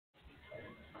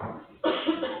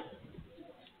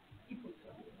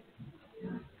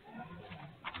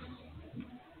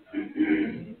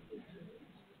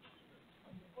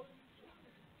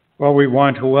Well, we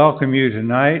want to welcome you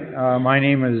tonight. My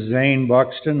name is Zane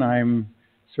Buxton. I'm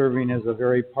serving as a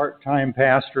very part-time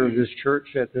pastor of this church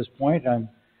at this point. I'm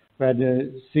glad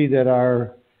to see that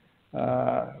our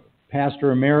pastor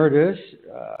emeritus,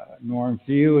 Norm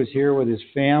Few, is here with his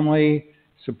family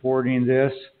supporting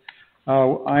this.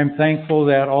 I'm thankful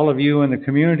that all of you in the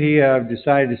community have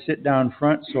decided to sit down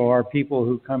front so our people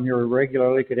who come here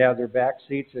regularly could have their back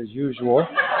seats as usual.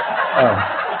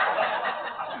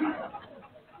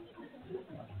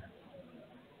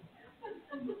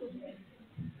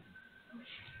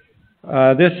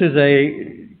 This is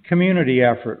a community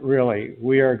effort, really.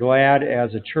 We are glad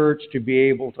as a church to be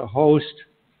able to host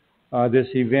this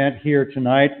event here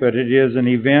tonight, but it is an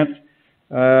event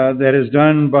that is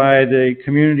done by the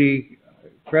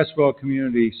Creswell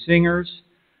Community Singers,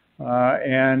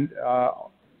 and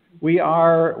we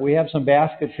have some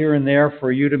baskets here and there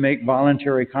for you to make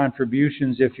voluntary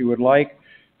contributions if you would like.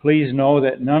 Please know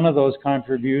that none of those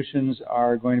contributions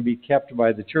are going to be kept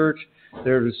by the church.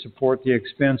 They're to support the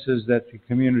expenses that the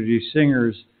community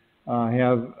singers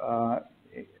have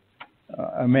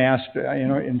amassed,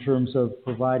 in terms of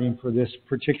providing for this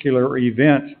particular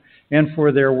event and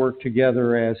for their work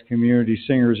together as community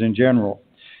singers in general.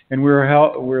 And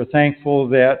we're thankful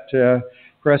that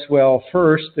Creswell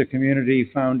First, the community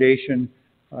foundation,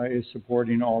 is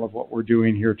supporting all of what we're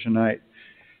doing here tonight.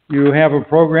 You have a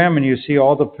program and you see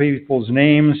all the people's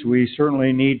names. We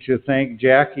certainly need to thank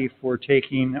Jacque for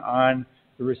taking on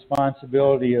the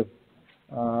responsibility of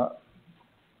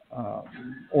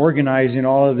organizing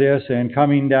all of this and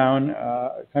coming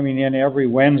in every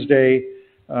Wednesday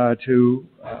to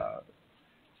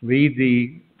lead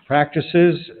the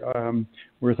practices.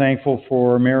 We're thankful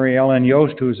for Mary Ellen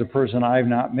Yost, who is a person I've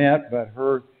not met, but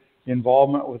her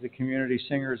involvement with the community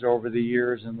singers over the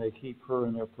years, and they keep her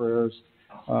in their prayers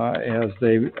as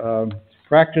they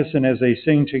practice and as they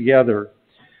sing together.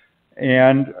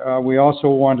 And we also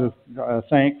want to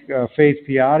thank Faith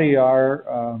Piatti,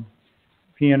 our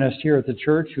pianist here at the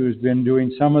church, who's been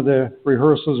doing some of the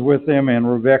rehearsals with them, and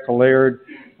Rebecca Laird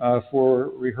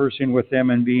for rehearsing with them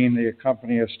and being the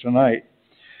accompanist tonight.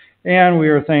 And we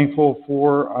are thankful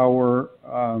for our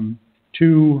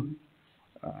two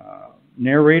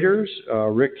narrators,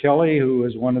 Rick Kelly, who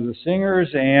is one of the singers,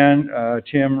 and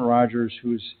Tim Rogers,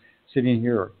 who's sitting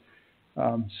here.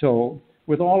 So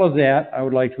with all of that, I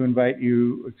would like to invite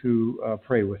you to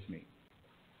pray with me.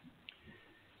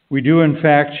 We do, in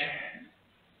fact,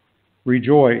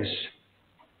 rejoice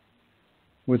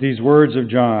with these words of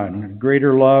John.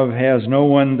 Greater love has no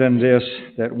one than this,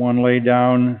 that one lay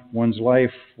down one's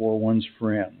life for one's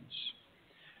friends.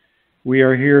 We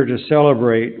are here to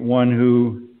celebrate one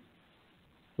who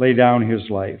lay down his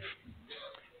life.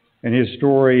 And his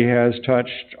story has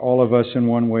touched all of us in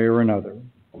one way or another.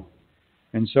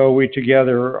 And so we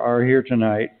together are here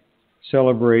tonight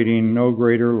celebrating no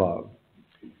greater love.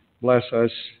 Bless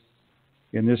us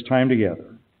in this time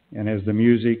together, and as the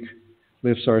music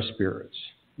lifts our spirits.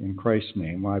 In Christ's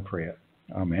name I pray it.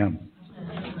 Amen.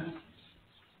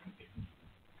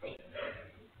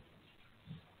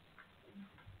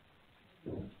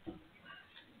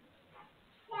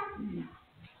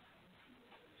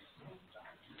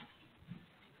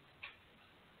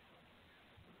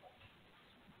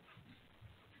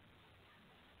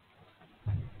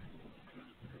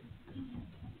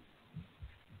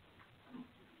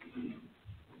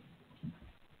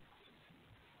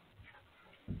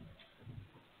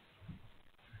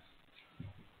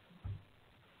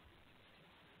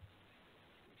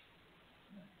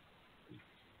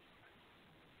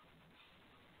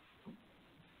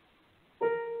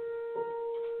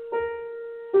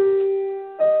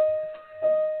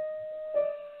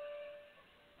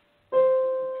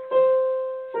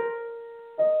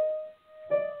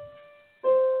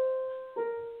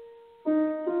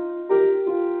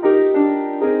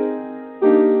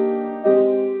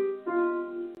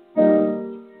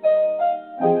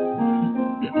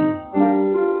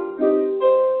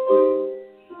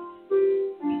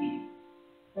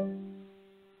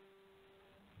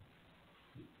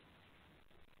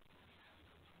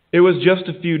 It was just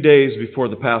a few days before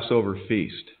the Passover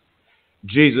feast.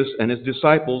 Jesus and his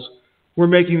disciples were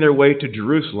making their way to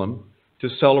Jerusalem to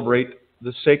celebrate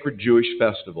the sacred Jewish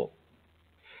festival.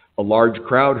 A large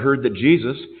crowd heard that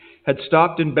Jesus had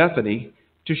stopped in Bethany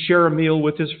to share a meal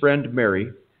with his friend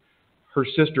Mary, her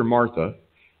sister Martha,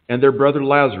 and their brother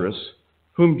Lazarus,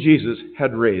 whom Jesus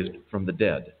had raised from the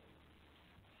dead.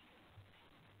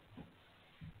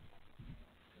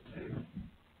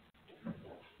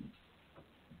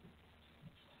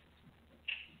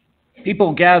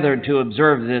 People gathered to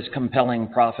observe this compelling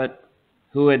prophet.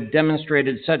 who had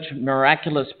demonstrated such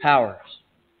miraculous powers.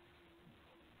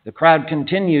 The crowd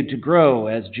continued to grow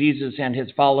as Jesus and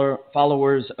his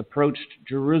followers approached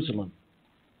Jerusalem.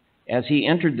 As he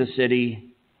entered the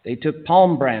city, they took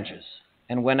palm branches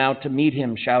and went out to meet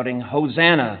him, shouting,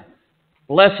 "Hosanna!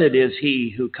 Blessed is he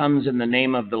who comes in the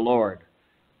name of the Lord.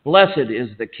 Blessed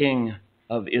is the King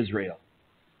of Israel."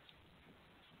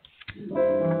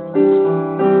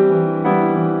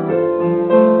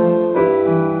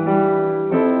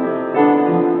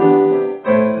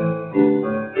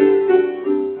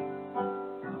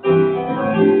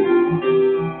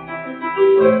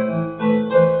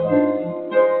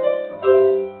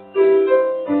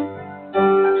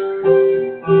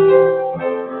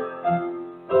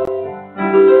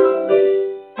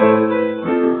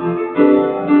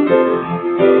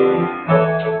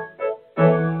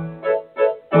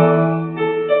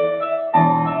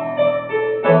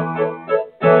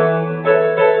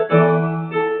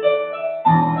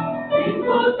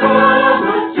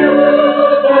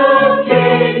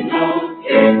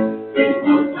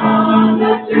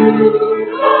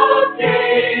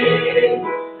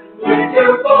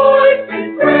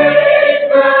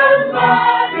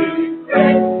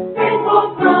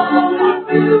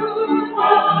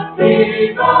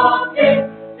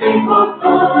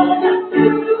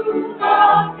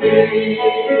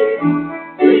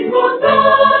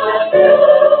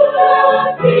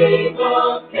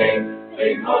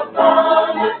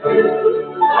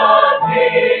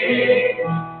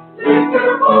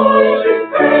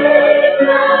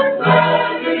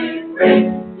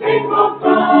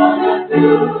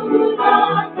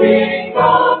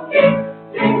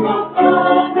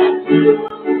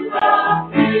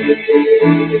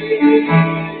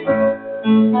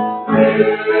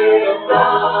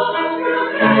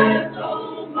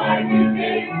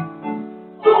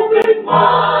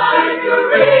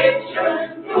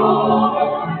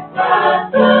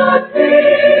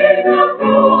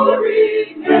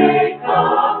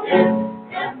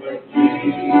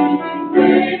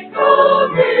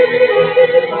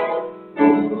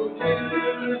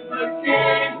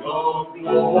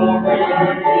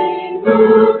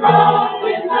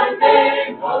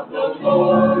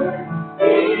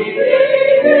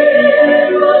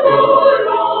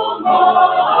 Lord,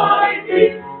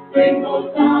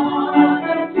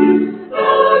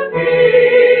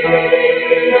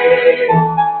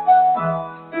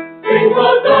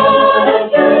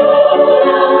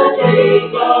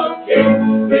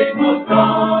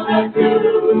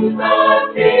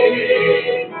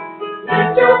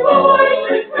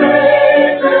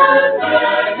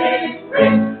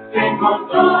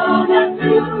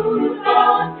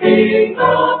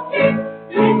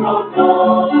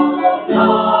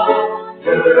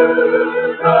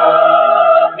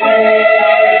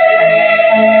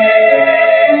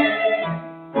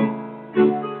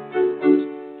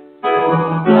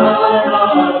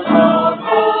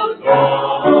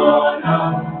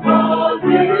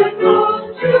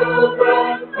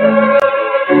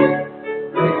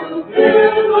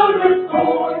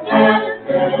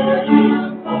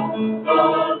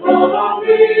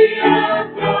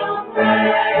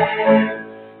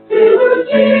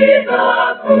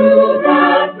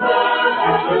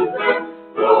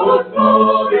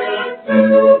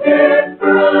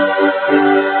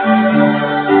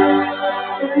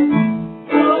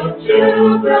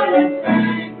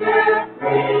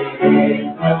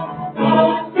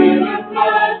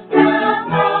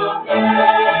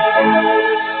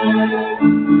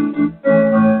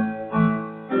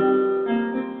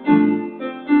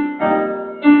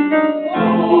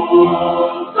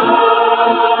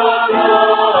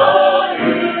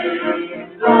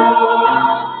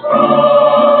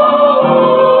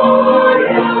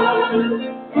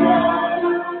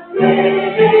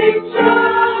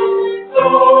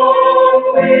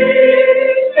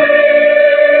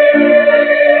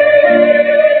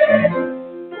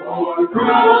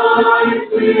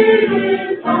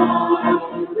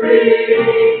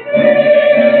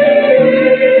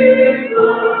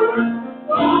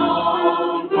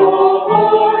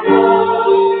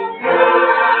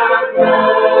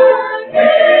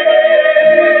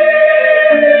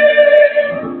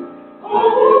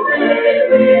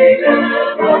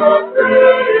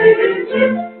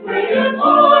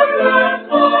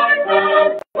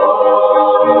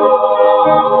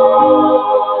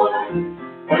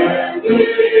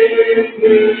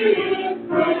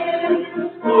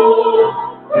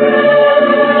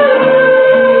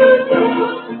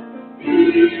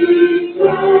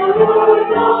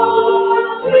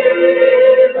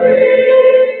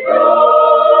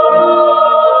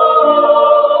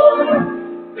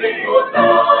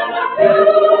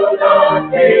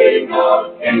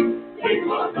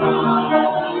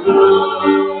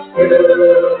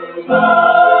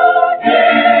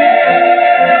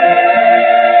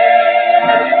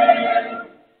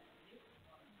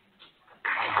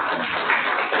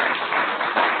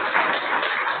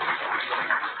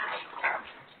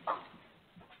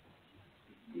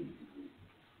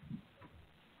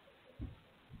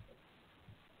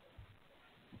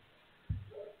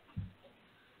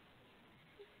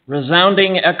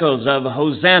 Resounding echoes of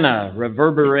Hosanna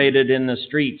reverberated in the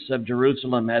streets of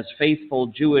Jerusalem as faithful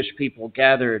Jewish people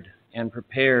gathered and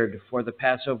prepared for the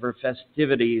Passover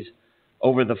festivities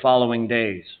over the following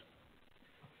days.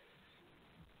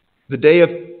 The day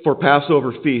for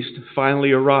Passover feast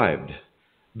finally arrived.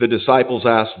 The disciples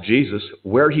asked Jesus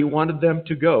where he wanted them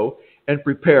to go and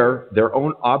prepare their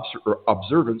own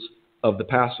observance of the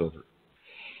Passover.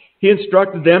 He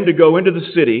instructed them to go into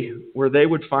the city where they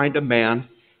would find a man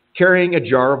carrying a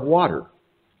jar of water.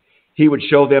 He would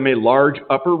show them a large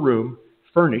upper room,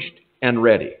 furnished and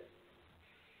ready.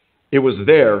 It was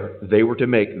there they were to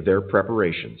make their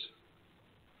preparations.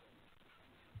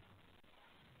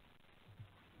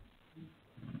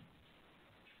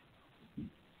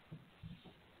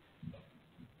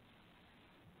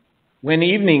 When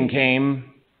evening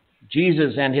came,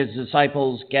 Jesus and his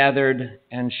disciples gathered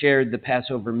and shared the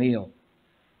Passover meal.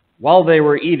 While they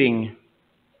were eating,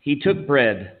 he took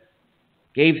bread,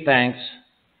 gave thanks,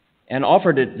 and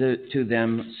offered it to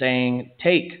them, saying,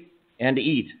 "Take and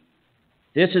eat.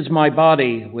 This is my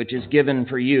body, which is given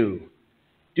for you.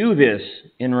 Do this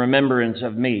in remembrance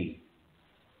of me."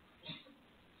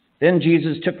 Then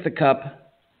Jesus took the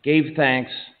cup, gave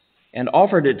thanks, and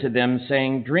offered it to them,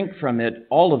 saying, "Drink from it,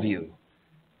 all of you.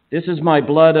 This is my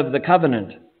blood of the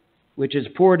covenant, which is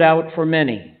poured out for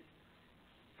many,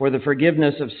 for the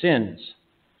forgiveness of sins.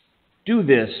 Do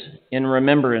this in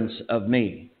remembrance of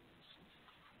me."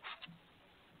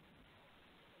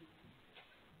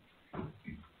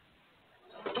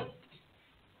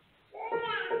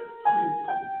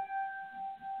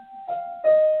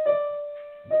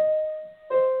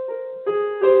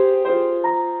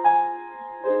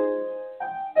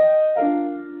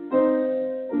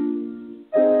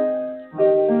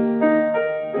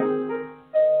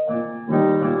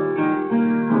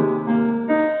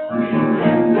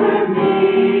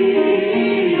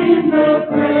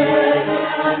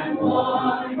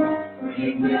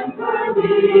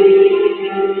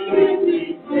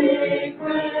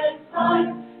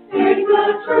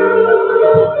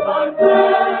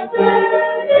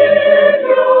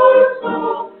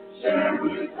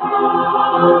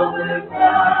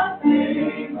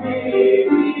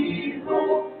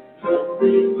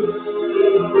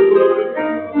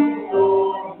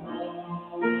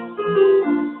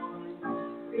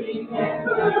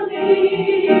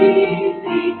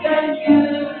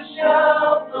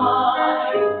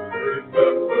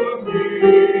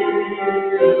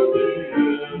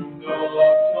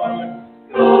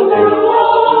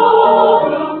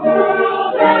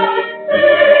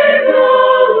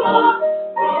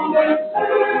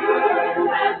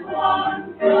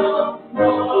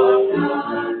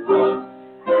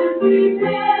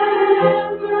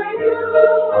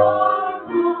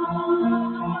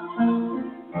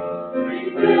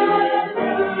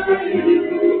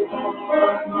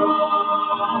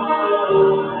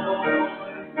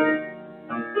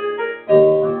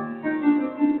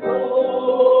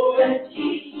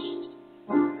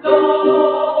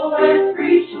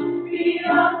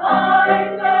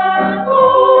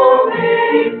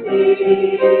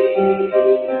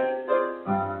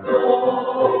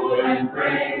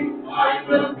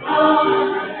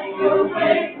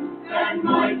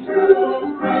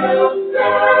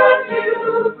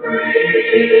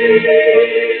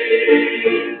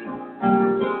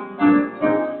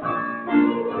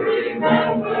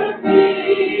 Remember me.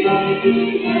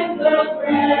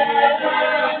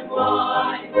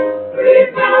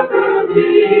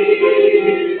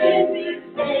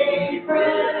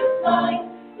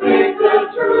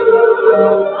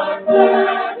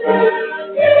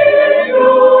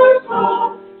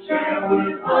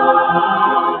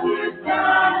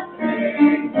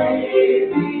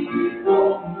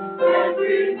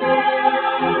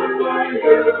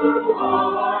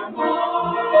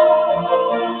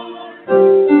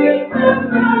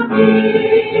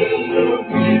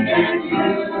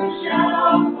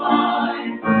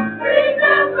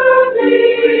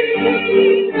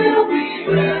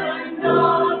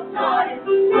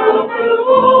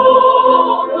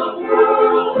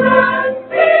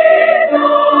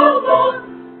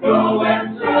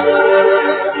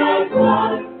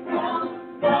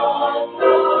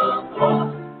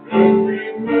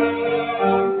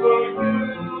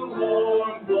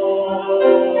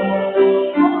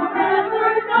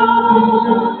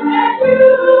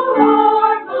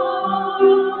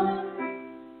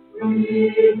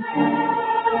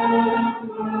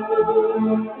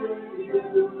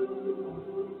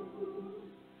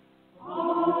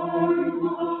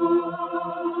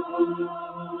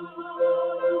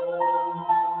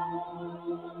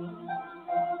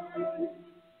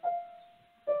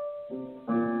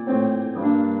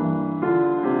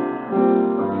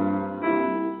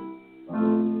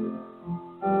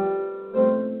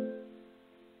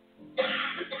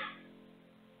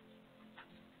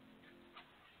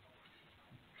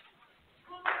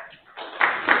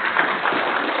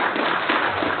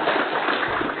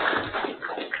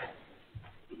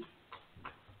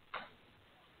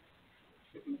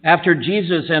 After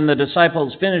Jesus and the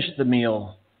disciples finished the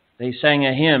meal, they sang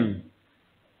a hymn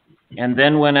and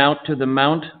then went out to the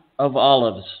Mount of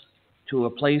Olives, to a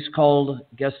place called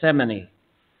Gethsemane.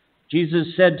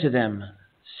 Jesus said to them,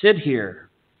 "Sit here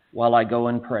while I go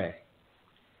and pray."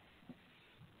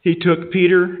 He took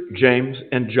Peter, James,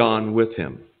 and John with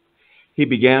him. He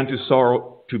began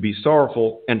to be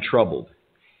sorrowful and troubled.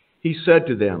 He said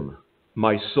to them,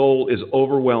 "My soul is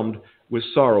overwhelmed with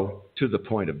sorrow to the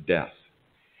point of death.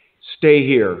 Stay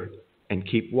here and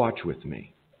keep watch with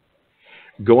me."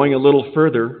 Going a little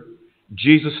further,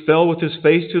 Jesus fell with his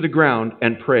face to the ground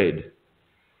and prayed,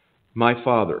 "My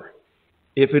Father,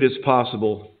 if it is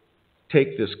possible,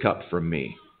 take this cup from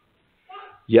me.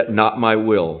 Yet not my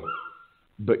will,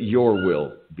 but your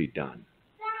will be done."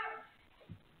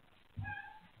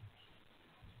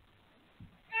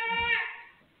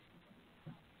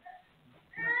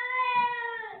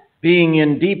 Being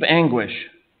in deep anguish,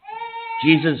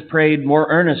 Jesus prayed more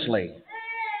earnestly,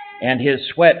 and his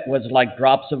sweat was like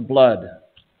drops of blood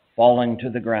falling to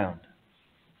the ground.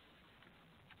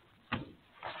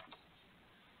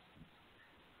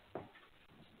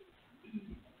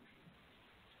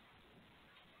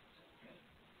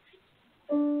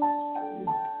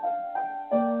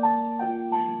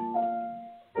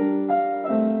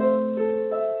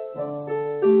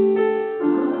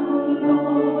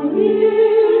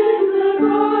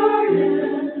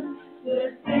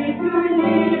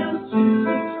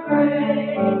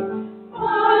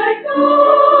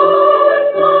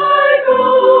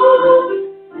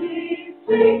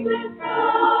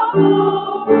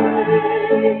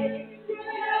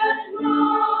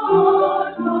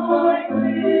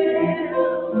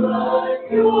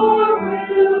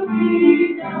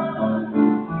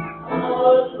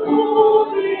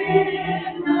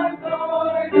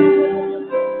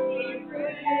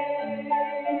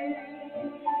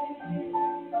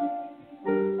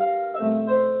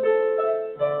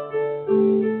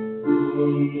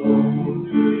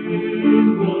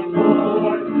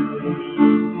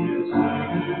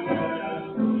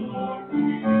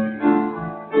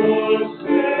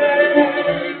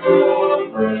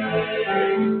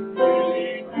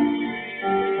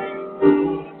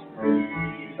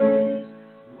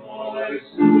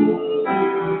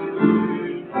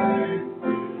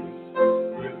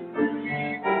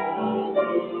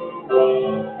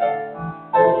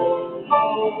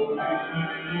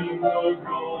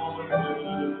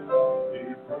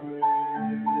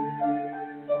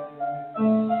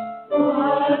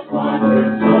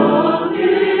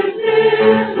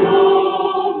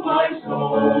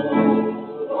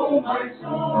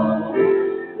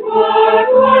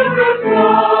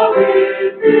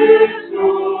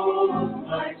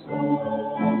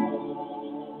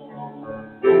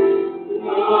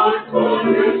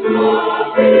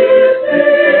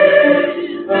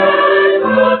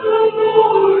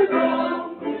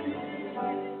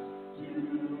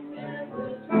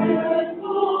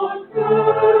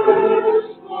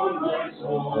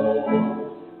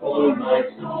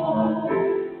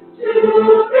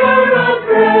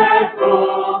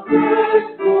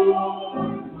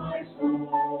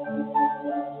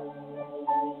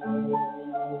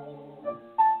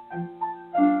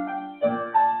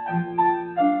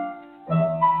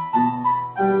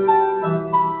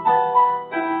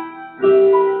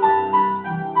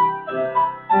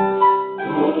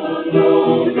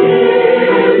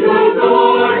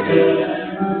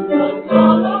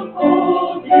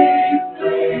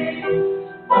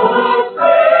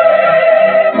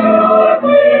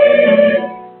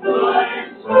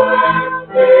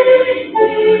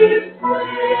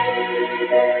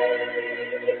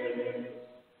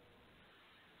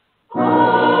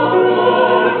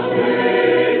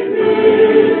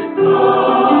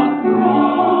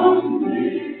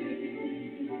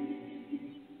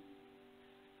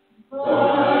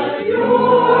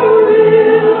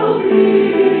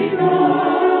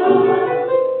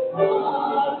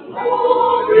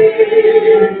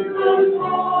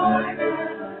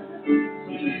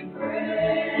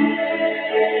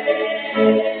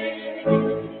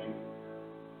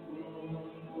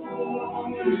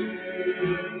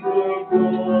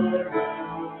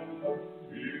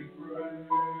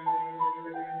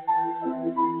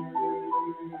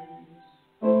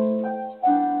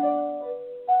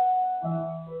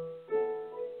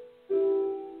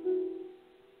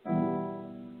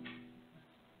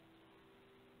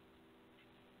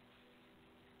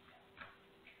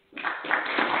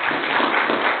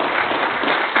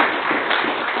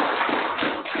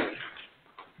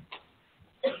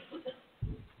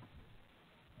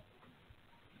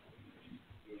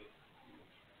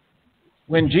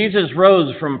 When Jesus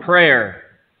rose from prayer,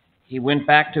 he went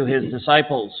back to his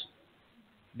disciples.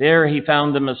 There he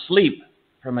found them asleep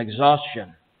from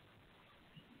exhaustion.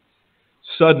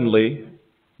 Suddenly,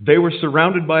 they were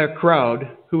surrounded by a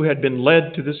crowd who had been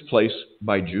led to this place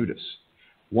by Judas,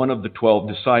 one of the 12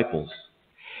 disciples.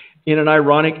 In an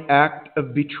ironic act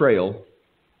of betrayal,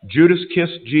 Judas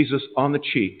kissed Jesus on the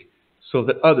cheek so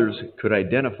that others could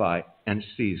identify and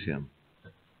seize him.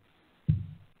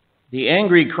 The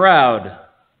angry crowd,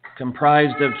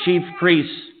 comprised of chief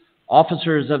priests,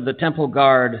 officers of the temple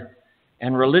guard,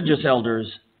 and religious elders,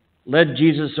 led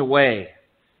Jesus away,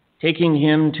 taking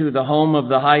him to the home of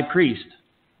the high priest.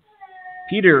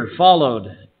 Peter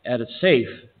followed at a safe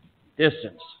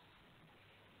distance.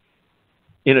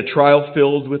 In a trial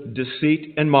filled with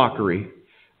deceit and mockery,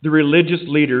 the religious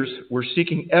leaders were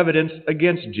seeking evidence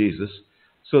against Jesus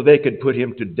so they could put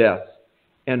him to death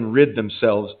and rid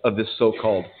themselves of this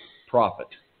so-called prophet.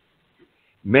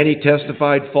 Many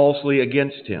testified falsely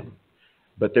against him,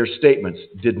 but their statements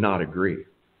did not agree.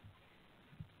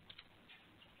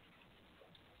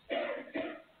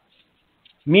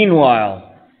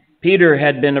 Meanwhile, Peter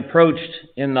had been approached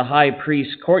in the high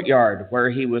priest's courtyard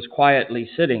where he was quietly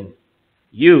sitting.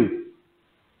 You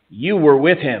were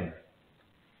with him.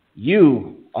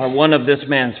 You are one of this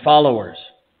man's followers.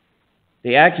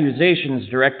 The accusations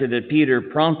directed at Peter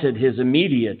prompted his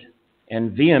immediate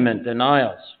and vehement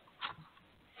denials.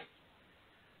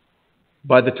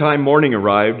 By the time morning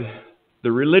arrived,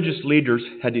 the religious leaders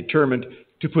had determined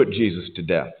to put Jesus to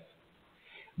death.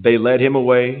 They led him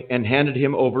away and handed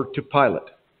him over to Pilate,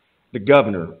 the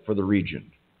governor for the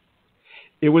region.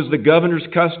 It was the governor's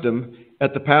custom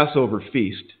at the Passover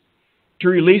feast to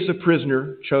release a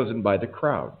prisoner chosen by the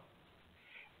crowd.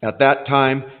 At that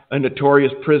time, a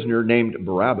notorious prisoner named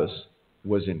Barabbas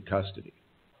was in custody.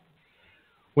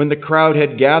 When the crowd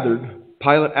had gathered,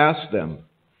 Pilate asked them,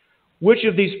 "Which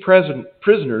of these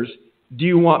prisoners do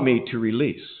you want me to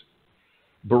release?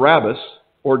 Barabbas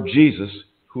or Jesus,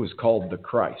 who is called the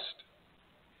Christ?"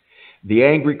 The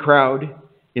angry crowd,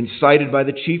 incited by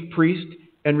the chief priest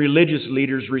and religious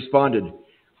leaders, responded,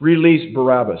 "Release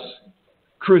Barabbas.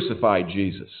 Crucify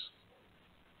Jesus."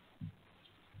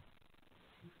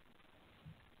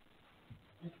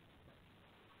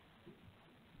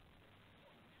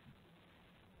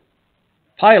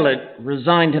 Pilate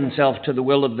resigned himself to the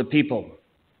will of the people.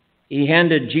 He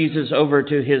handed Jesus over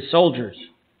to his soldiers,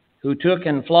 who took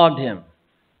and flogged him,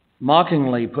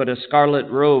 mockingly put a scarlet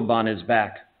robe on his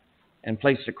back, and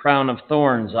placed a crown of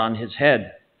thorns on his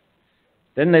head.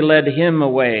 Then they led him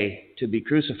away to be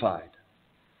crucified.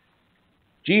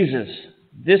 Jesus,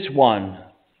 this one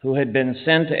who had been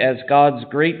sent as God's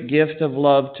great gift of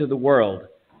love to the world,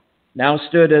 now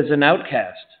stood as an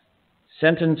outcast,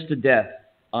 sentenced to death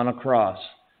on a cross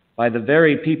by the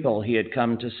very people he had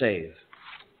come to save.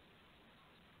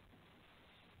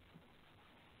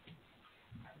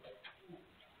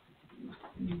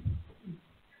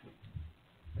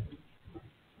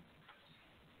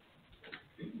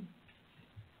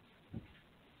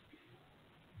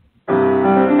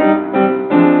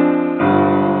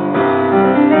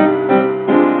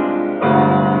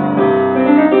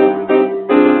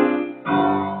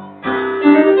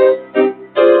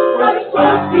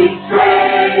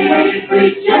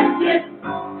 Rejected,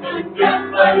 and just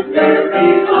like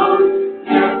very own,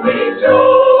 yet we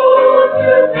chose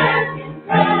to pass him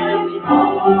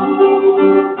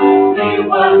home. He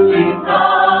was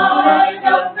denied,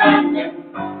 abandoned,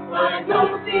 by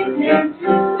those he came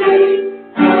to stay,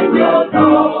 and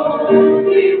although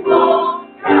he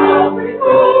walked Calvary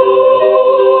road,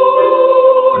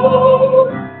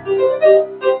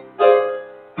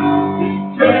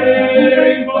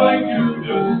 betrayed by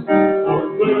Judas,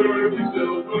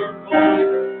 silver coin,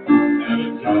 and a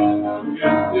just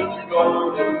against his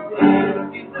garden where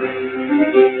he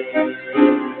prayed.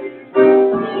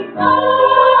 He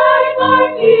died by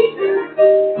Peter,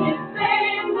 his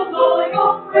fame the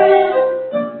loyal friend,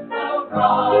 the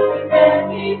rock that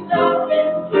he loved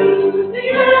into the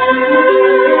end.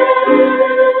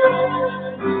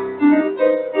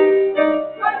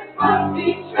 Christ was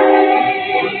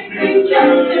betrayed,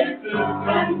 rejected,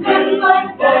 condemned by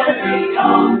very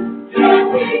own. Yet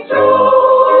we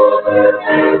chose to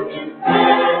take him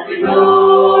as we know.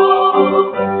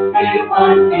 He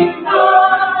was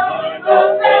denied,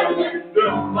 abandoned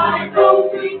by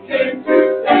those he came to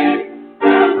save,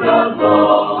 and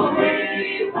alone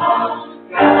he walked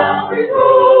Calvary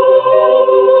road.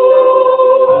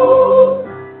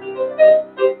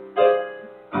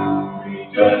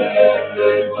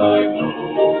 Rejected by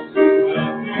those who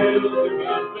have killed him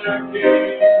as their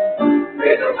king,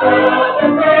 with a power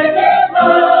and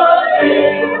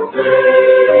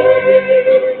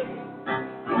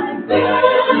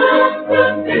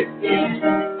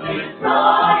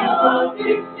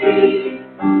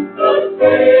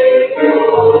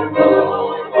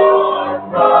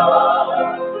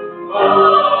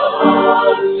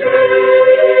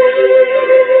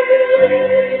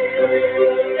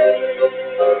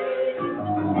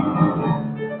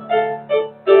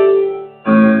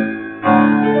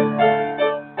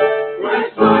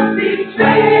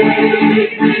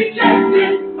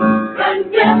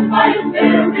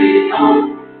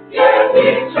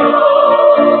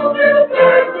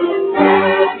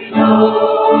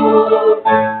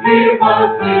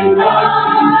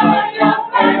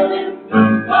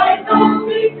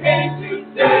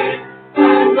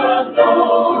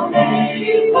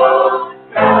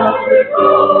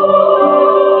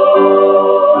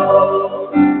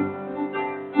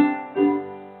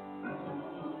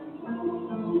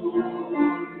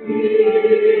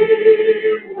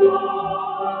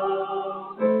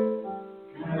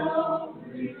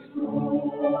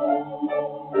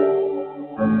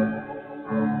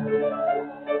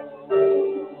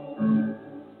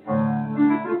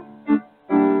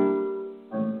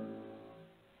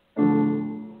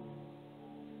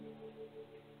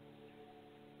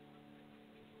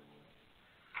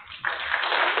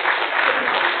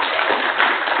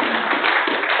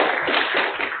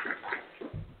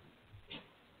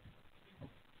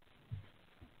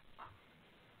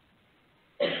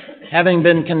Having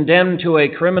been condemned to a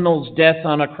criminal's death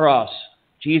on a cross,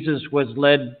 Jesus was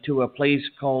led to a place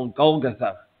called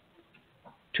Golgotha.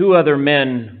 2 other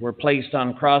men were placed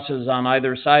on crosses on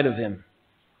either side of him.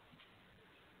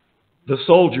 The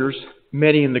soldiers,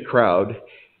 many in the crowd,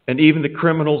 and even the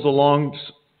criminals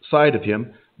alongside of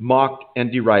him, mocked and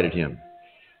derided him.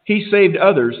 He saved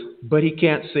others, but he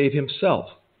can't save himself.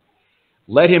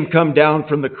 Let him come down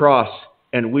from the cross,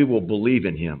 and we will believe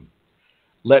in him.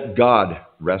 Let God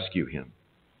rescue him.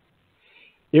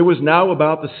 It was now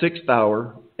about the 6th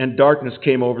hour, and darkness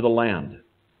came over the land.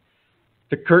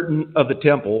 The curtain of the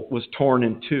temple was torn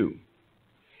in 2.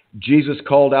 Jesus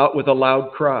called out with a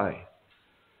loud cry,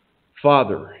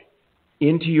 "Father,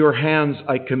 into your hands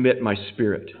I commit my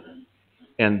spirit."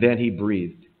 And then he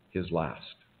breathed his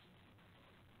last.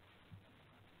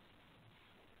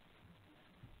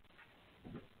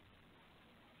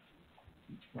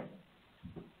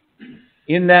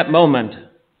 In that moment,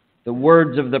 the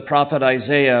words of the prophet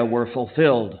Isaiah were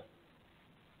fulfilled.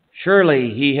 Surely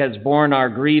he has borne our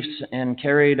griefs and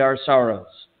carried our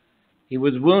sorrows. He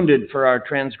was wounded for our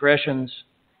transgressions,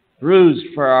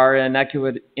 bruised for our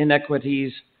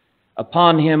iniquities.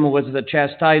 Upon him was the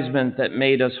chastisement that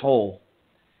made us whole,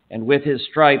 and with his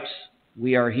stripes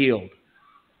we are healed.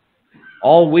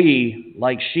 All we,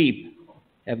 like sheep,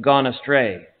 have gone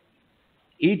astray.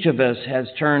 Each of us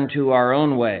has turned to our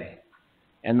own way,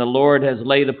 and the Lord has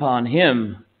laid upon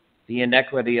him the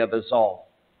iniquity of us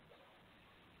all.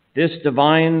 This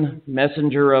divine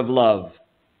messenger of love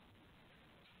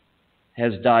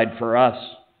has died for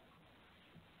us.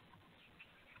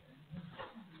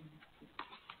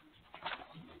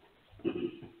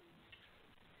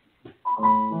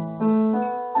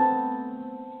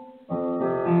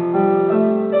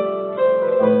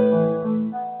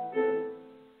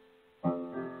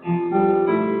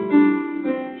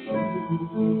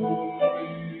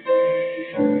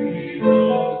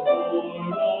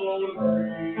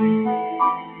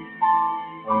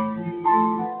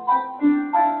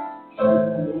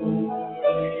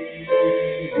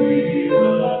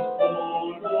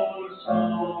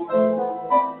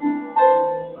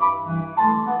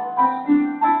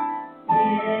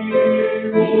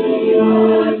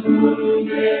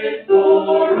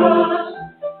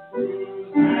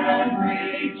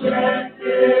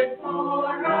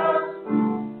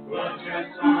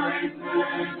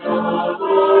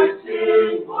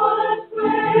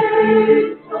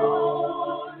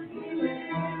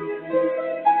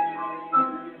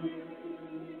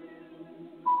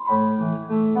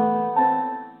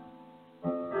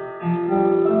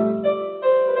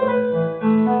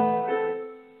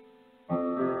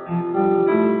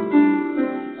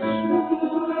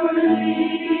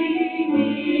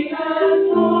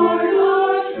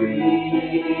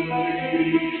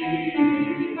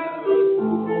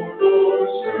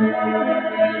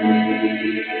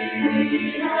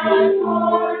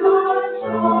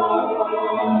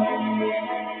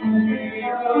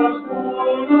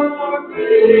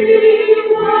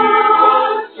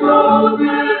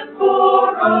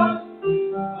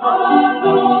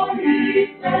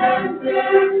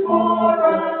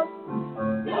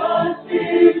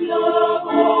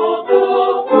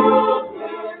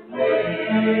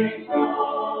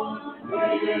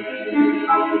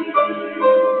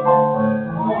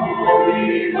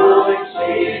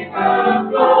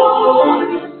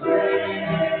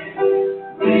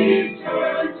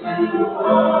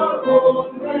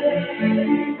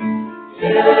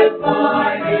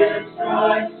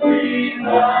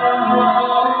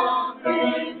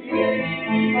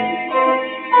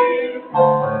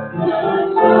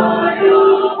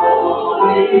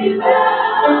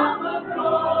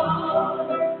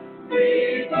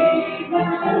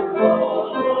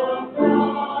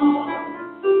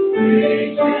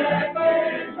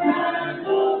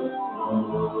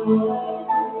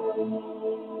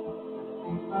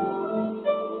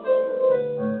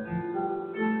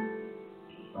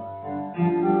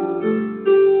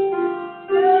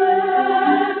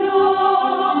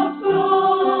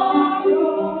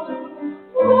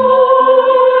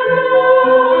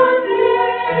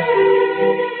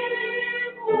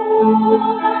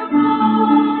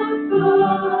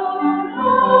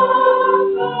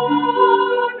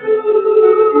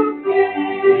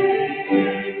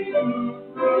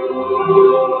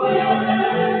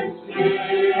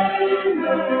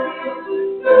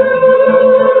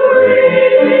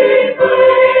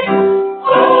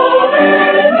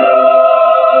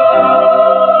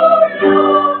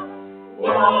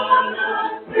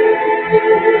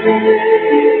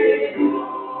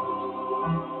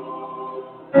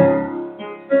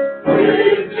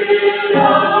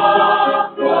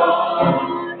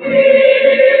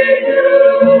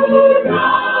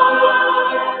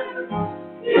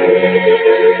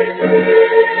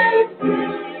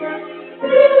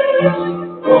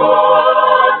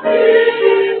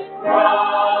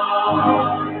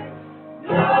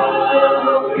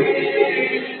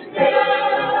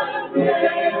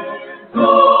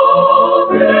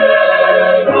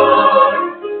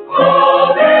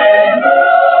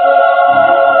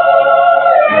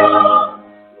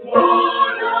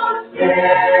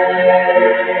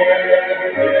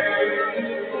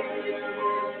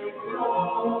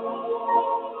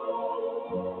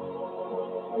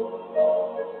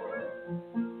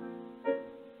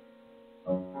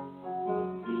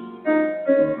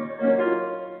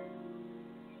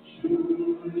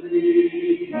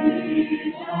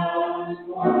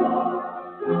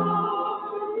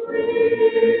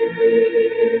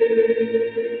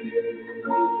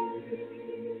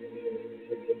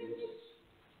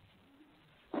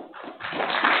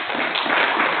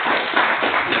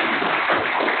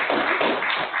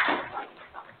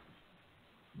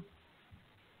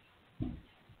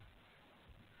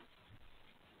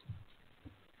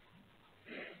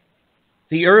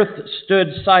 The earth stood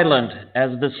silent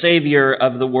as the Savior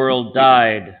of the world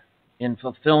died in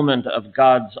fulfillment of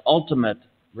God's ultimate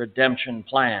redemption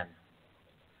plan.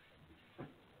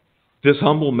 This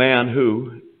humble man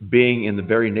who, being in the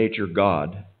very nature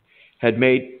God, had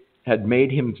made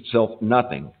himself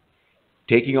nothing,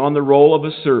 taking on the role of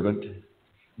a servant,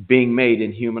 being made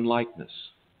in human likeness.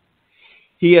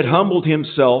 He had humbled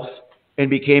himself and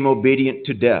became obedient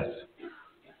to death,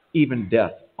 even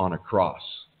death on a cross.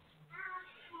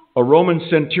 A Roman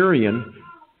centurion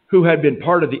who had been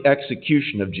part of the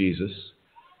execution of Jesus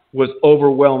was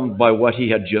overwhelmed by what he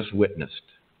had just witnessed.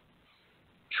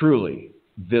 Truly,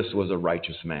 this was a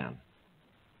righteous man.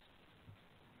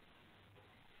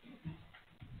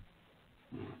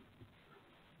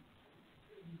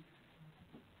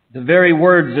 The very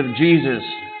words of Jesus,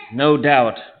 no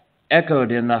doubt,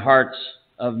 echoed in the hearts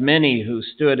of many who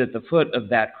stood at the foot of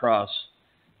that cross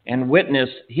and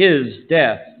witnessed his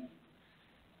death.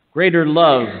 Greater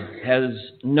love has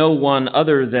no one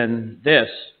other than this,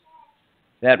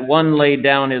 that one laid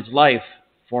down his life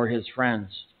for his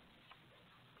friends.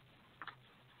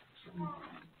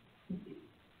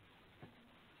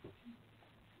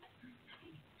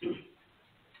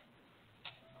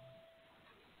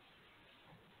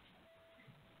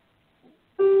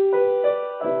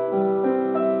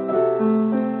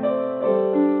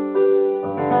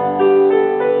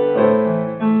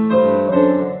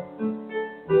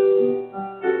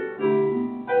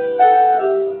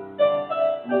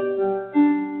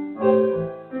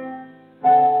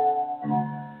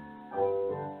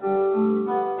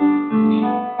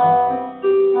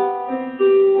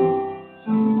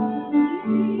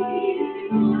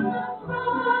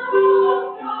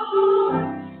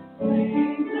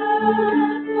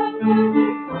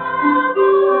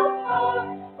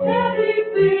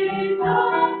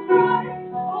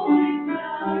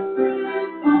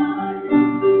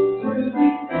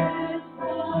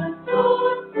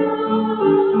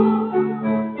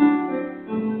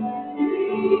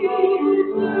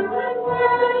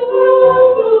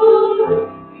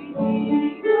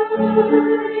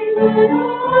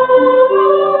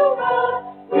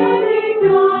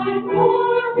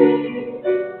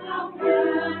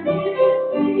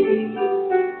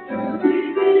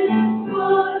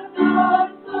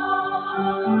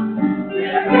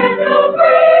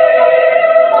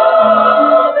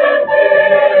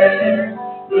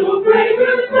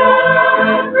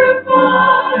 Sacrifice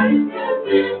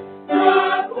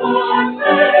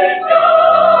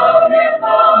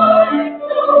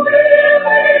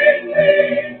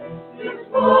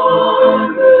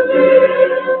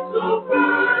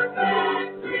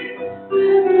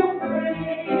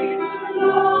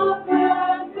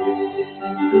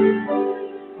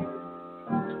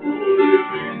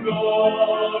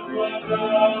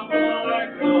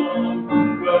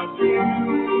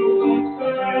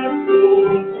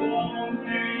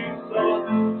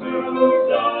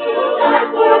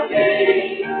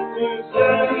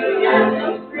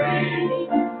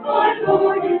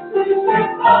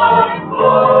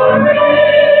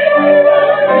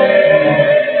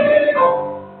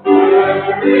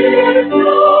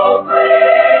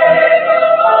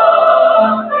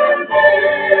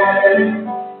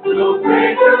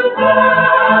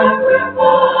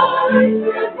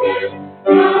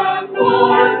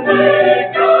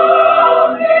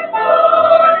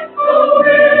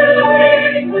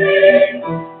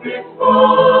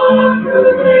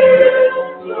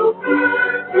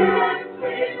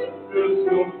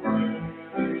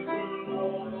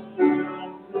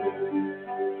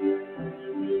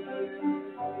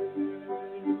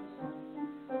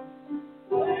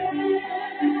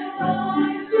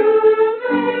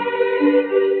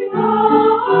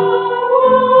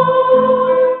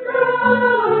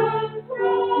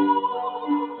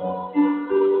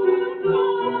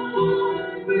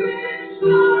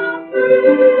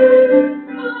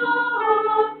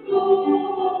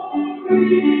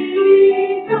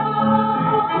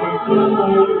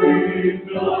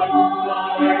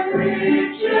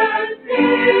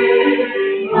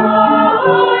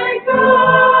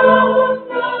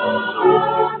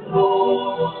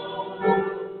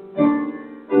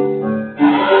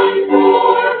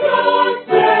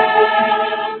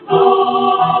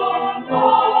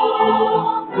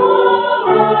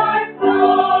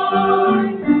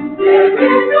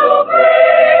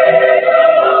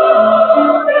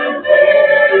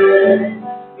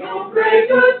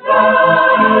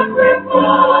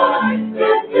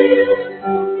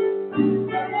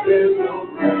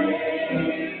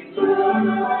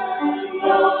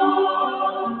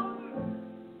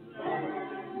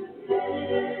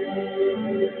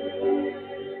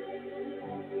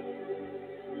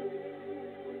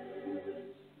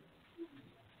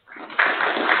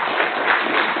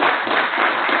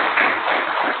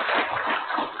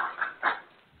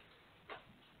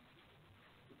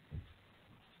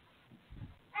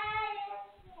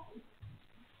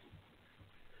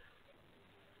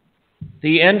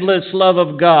The endless love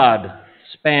of God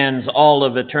spans all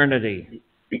of eternity.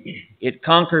 It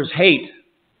conquers hate,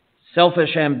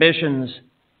 selfish ambitions,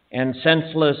 and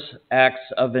senseless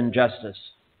acts of injustice.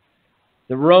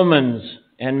 The Romans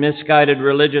and misguided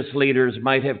religious leaders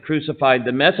might have crucified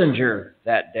the messenger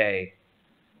that day,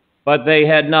 but they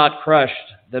had not crushed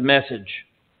the message,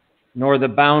 nor the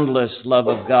boundless love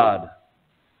of God.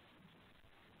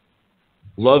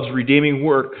 Love's redeeming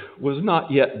work was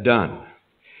not yet done.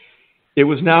 It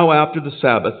was now after the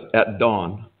Sabbath at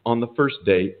dawn on the first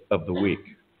day of the week.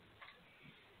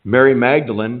 Mary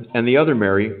Magdalene and the other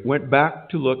Mary went back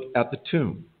to look at the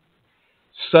tomb.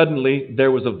 Suddenly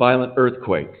there was a violent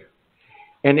earthquake.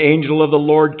 An angel of the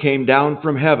Lord came down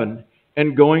from heaven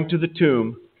and, going to the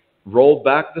tomb, rolled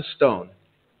back the stone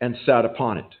and sat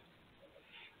upon it.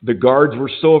 The guards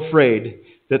were so afraid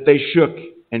that they shook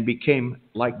and became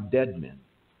like dead men.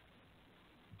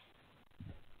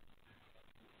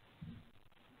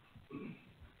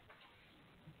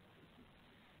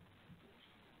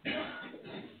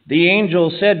 The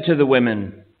angel said to the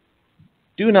women,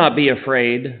 "Do not be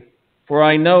afraid, for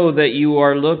I know that you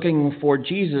are looking for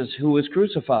Jesus who was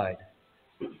crucified.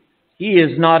 He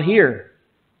is not here.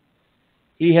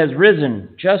 He has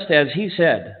risen, just as he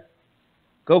said.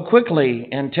 Go quickly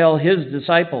and tell his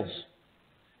disciples.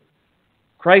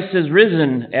 Christ is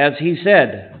risen, as he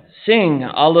said. Sing,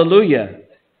 Alleluia!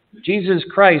 Jesus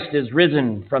Christ is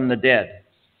risen from the dead."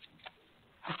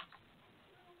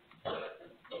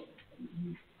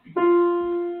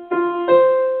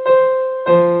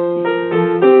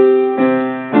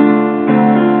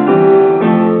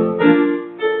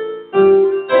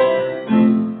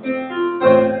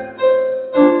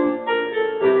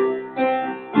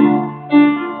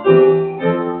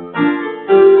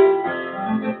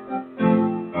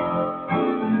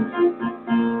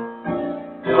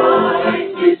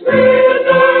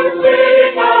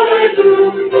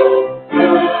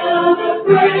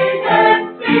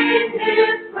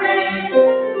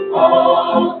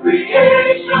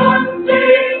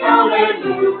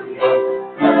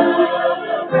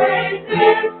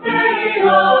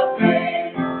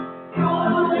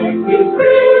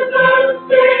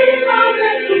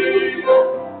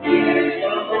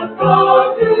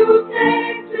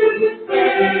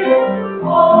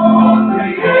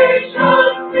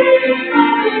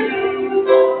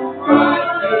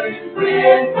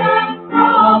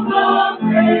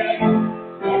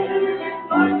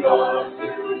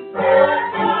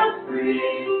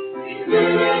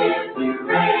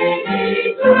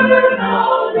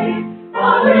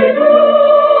 Hallelujah.